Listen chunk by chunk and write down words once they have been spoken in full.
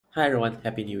Hi everyone,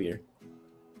 Happy New Year.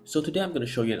 So today I'm going to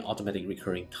show you an automatic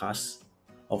recurring task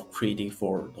of creating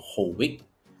for the whole week.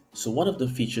 So one of the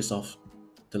features of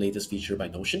the latest feature by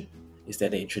Notion is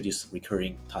that they introduce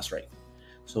recurring task, right?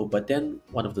 But then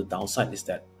one of the downside is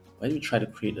that when we try to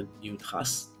create a new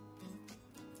task,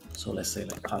 so let's say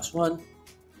like task one,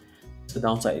 the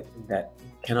downside is that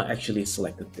you cannot actually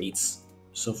select the dates.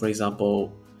 So for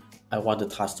example, I want the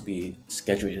task to be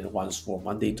scheduled in advance for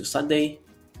Monday to Sunday.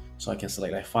 So I can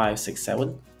select like 5, 6,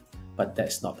 7, but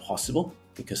that's not possible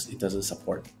because it doesn't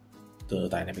support the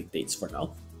dynamic dates for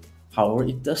now. However,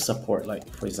 it does support,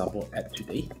 like for example, add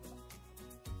today.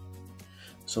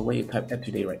 So when you type add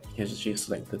today, right, you can just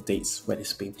select the dates when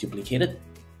it's being duplicated.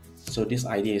 So this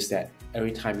idea is that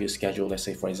every time you schedule, let's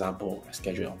say for example, I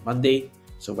schedule on Monday.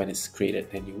 So when it's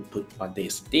created, then you put Monday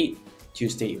as the date,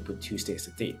 Tuesday you put Tuesday as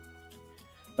the date.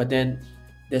 But then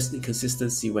there's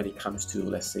inconsistency when it comes to,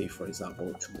 let's say for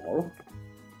example, tomorrow.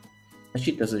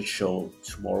 Actually, it doesn't show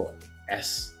tomorrow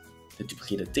as the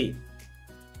duplicated date.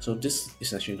 So this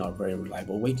is actually not a very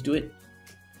reliable way to do it.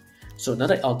 So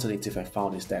another alternative I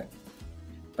found is that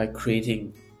by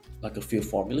creating like a few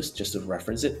formulas just to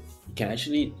reference it, you can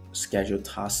actually schedule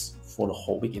tasks for the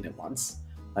whole week in advance,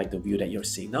 like the view that you're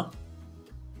seeing now.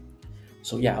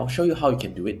 So yeah, I'll show you how you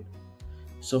can do it.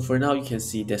 So for now, you can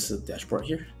see there's a dashboard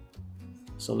here.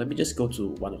 So let me just go to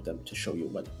one of them to show you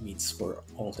what it means for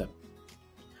all of them.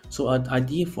 So an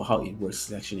idea for how it works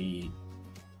is actually,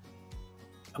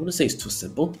 I wouldn't say it's too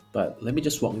simple, but let me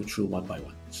just walk you through one by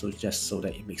one. So just so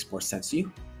that it makes more sense to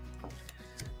you.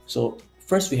 So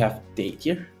first we have date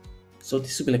here. So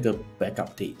this will be like a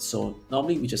backup date. So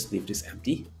normally we just leave this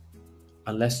empty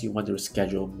unless you want to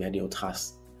schedule manual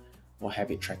tasks or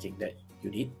habit tracking that you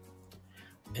need.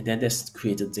 And then there's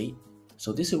create a date.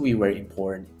 So this will be very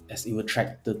important as it will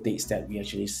track the dates that we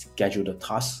actually schedule the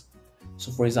task.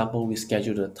 So for example, we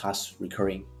schedule the task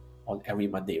recurring on every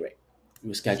Monday, right?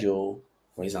 We schedule,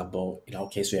 for example, in our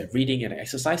case, we have reading and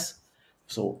exercise.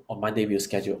 So on Monday, we'll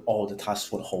schedule all the tasks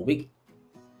for the whole week.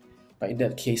 But in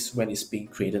that case, when it's being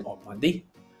created on Monday,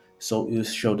 so it will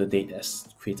show the date as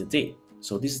created date.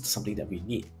 So this is something that we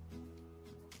need.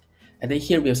 And then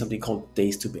here we have something called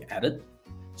days to be added.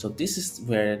 So this is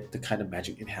where the kind of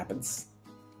magic it happens.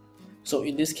 So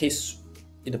in this case,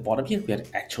 in the bottom here, we have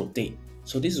the actual date.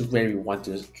 So this is where we want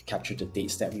to capture the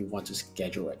dates that we want to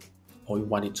schedule, right? Or we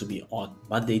want it to be on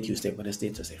Monday, Tuesday, Wednesday,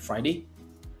 Thursday, Friday.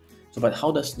 So, but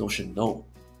how does Notion know?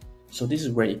 So this is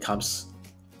where it comes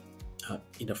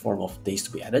in the form of days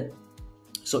to be added.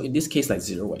 So in this case, like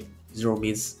 0, right? 0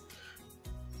 means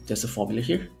there's a formula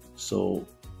here. So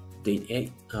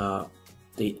date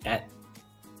add.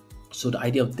 So the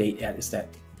idea of date add is that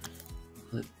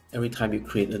every time you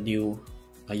create a new,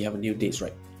 you have a new dates,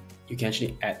 right? You can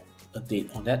actually add a date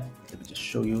on that. Let me just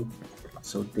show you.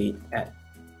 So date add.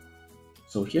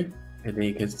 So here, and then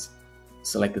you can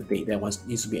select the date that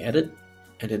needs to be added,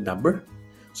 and then number.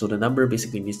 So the number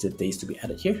basically means the days to be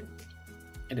added here,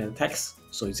 and then text.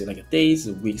 So it's like a days,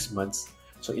 weeks, months.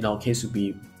 So in our case, it would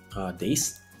be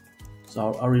days.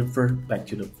 So I'll refer back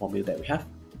to the formula that we have.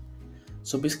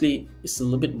 So basically, it's a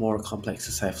little bit more complex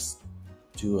as I have to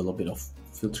do a little bit of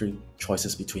filtering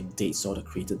choices between dates or the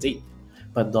created date,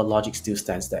 but the logic still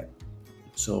stands there.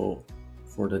 So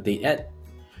for the date add,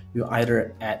 you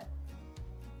either add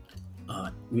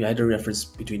we either reference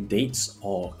between dates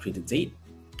or created date,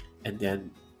 and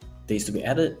then days to be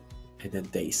added, and then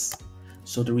days.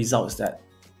 So the result is that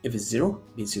if it's 0,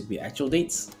 means it will be actual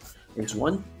dates. If it's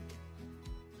 1,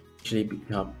 actually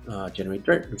become January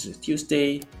 3rd, which is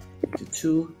Tuesday. Into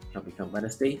 2, can become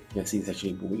Wednesday. You can see it's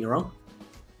actually moving around.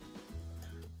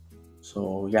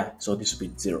 So yeah, so this will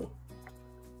be 0.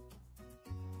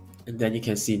 And then you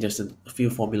can see there's a few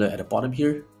formula at the bottom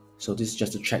here. So this is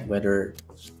just to check whether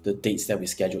the dates that we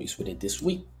schedule is within this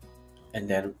week, and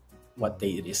then what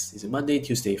day it is. Is it Monday,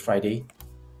 Tuesday, Friday,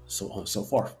 so on and so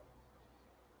forth.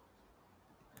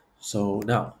 So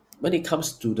now, when it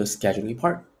comes to the scheduling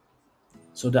part,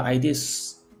 so the idea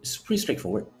is pretty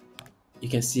straightforward. You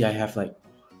can see I have like,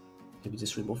 let me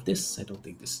just remove this. I don't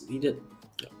think this is needed.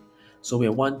 Yeah. So we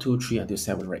have 1, 2, 3 until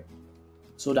 7, right?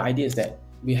 So the idea is that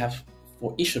we have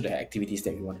for each of the activities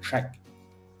that we want to track,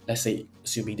 let's say,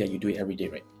 assuming that you do it every day,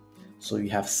 right? So you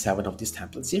have 7 of these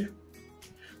templates here.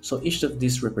 So each of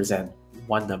these represent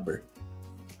one number.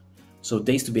 So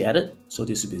days to be added, so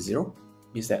this will be 0,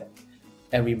 means that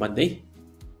every Monday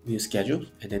we schedule,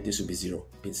 and then this will be 0,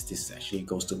 means this actually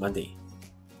goes to Monday.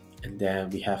 And then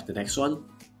we have the next one.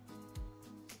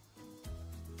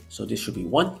 So this should be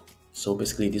 1. So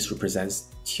basically this represents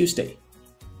Tuesday.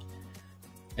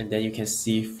 And then you can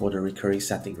see for the recurring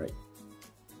setting, right?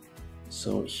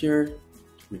 So here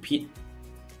repeat.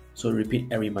 So repeat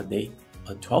every Monday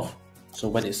on 12. So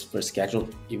when it's first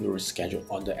scheduled, it will reschedule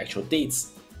on the actual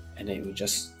dates, and then it will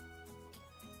just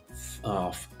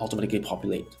automatically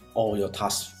populate all your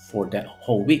tasks for that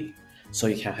whole week. So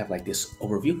you can have like this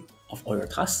overview of all your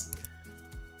tasks,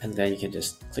 and then you can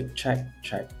just click check,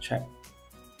 and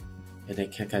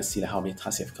then you can see how many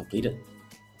tasks you have completed.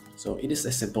 So it is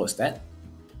as simple as that.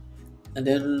 And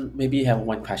then maybe you have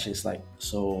one question is like,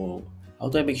 so how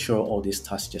do I make sure all these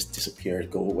tasks just disappear,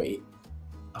 go away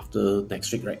after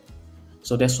next week, right?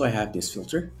 So that's why I have this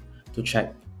filter to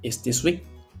check is this week.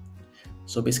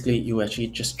 So basically you actually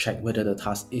just check whether the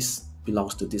task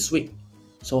belongs to this week.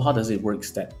 So how does it work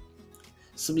is that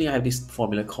simply I have this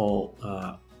formula called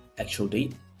actual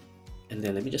date, and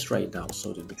then let me just write it down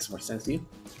so that it makes more sense to you.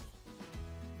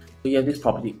 So you have this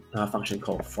property function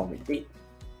called format date,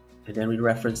 and then we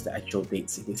reference the actual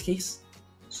dates in this case.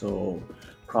 So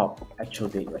prop actual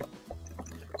date, right?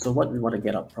 So what we want to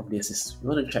get up from this is we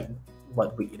want to check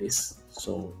what week it is.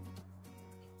 So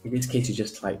in this case, you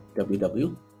just type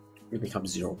ww, it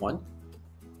becomes 01.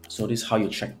 So this is how you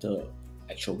check the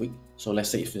actual week. So let's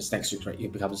say if it's next week, right,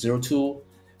 it becomes 02.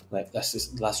 Like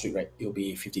last week, right, it'll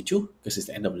be 52 because it's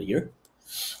the end of the year.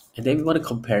 And then we want to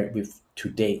compare it with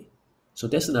today. So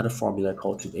there's another formula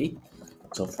called today.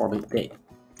 So format date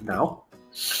now,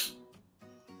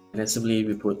 and then simply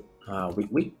we put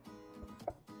week,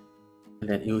 and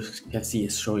then you can see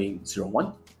it's showing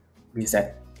 01, means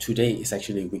that today is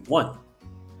actually week 1.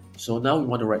 So now we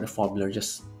want to write the formula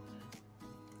just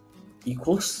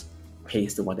equals,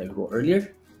 paste the one that we wrote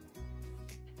earlier,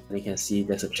 and you can see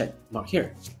there's a check mark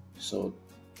here. So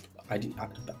the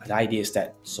idea is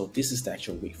that, so this is the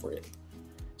actual week for it.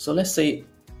 So let's say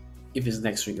if it's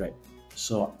next week, right?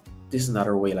 So this is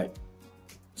another way, like,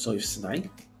 so if it's 9,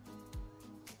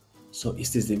 so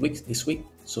is this the week this week?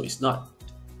 So it's not.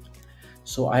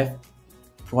 So I've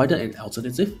provided an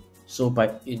alternative. So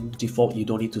by in default, you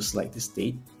don't need to select this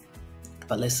date.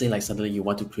 But let's say like suddenly you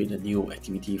want to create a new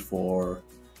activity for,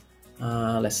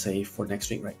 let's say for next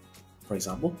week, right? For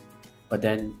example, but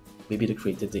then maybe the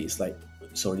created date is like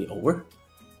it's already over,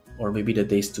 or maybe the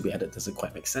days to be added doesn't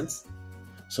quite make sense.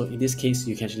 So in this case,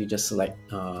 you can actually just select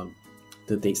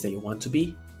the dates that you want to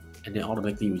be, and then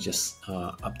automatically we just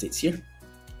updates here.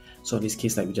 So in this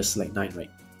case, like we just select 9, right?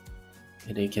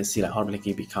 And then you can see like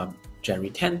automatically become January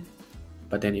 10.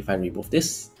 But then if I remove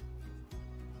this,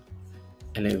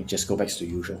 and then we just go back to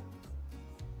usual.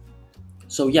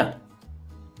 So yeah,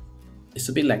 it's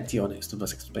a bit lengthy on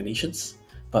those explanations,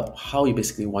 but how you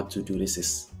basically want to do this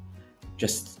is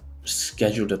just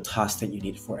schedule the tasks that you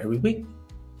need for every week,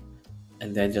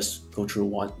 and then just go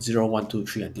through 0, 1, 2,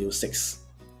 3 until 6.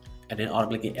 And then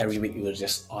automatically every week you will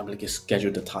just automatically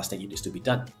schedule the task that you need to be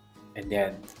done. And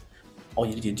then all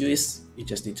you need to do is you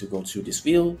just need to go through this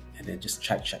view and then just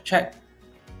check.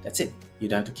 That's it. You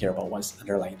don't have to care about what's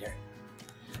underlying there.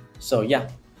 So yeah,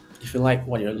 if you like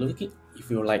what you're looking, if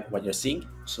you like what you're seeing,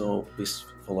 so please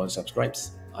follow and subscribe.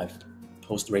 I've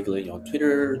post regularly on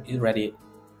Twitter, in Reddit,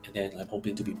 and then I'm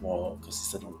hoping to be more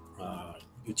consistent on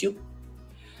YouTube.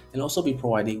 And also be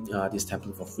providing this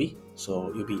template for free,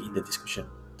 so you'll be in the description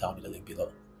down in the link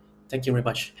below. Thank you very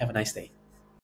much. Have a nice day.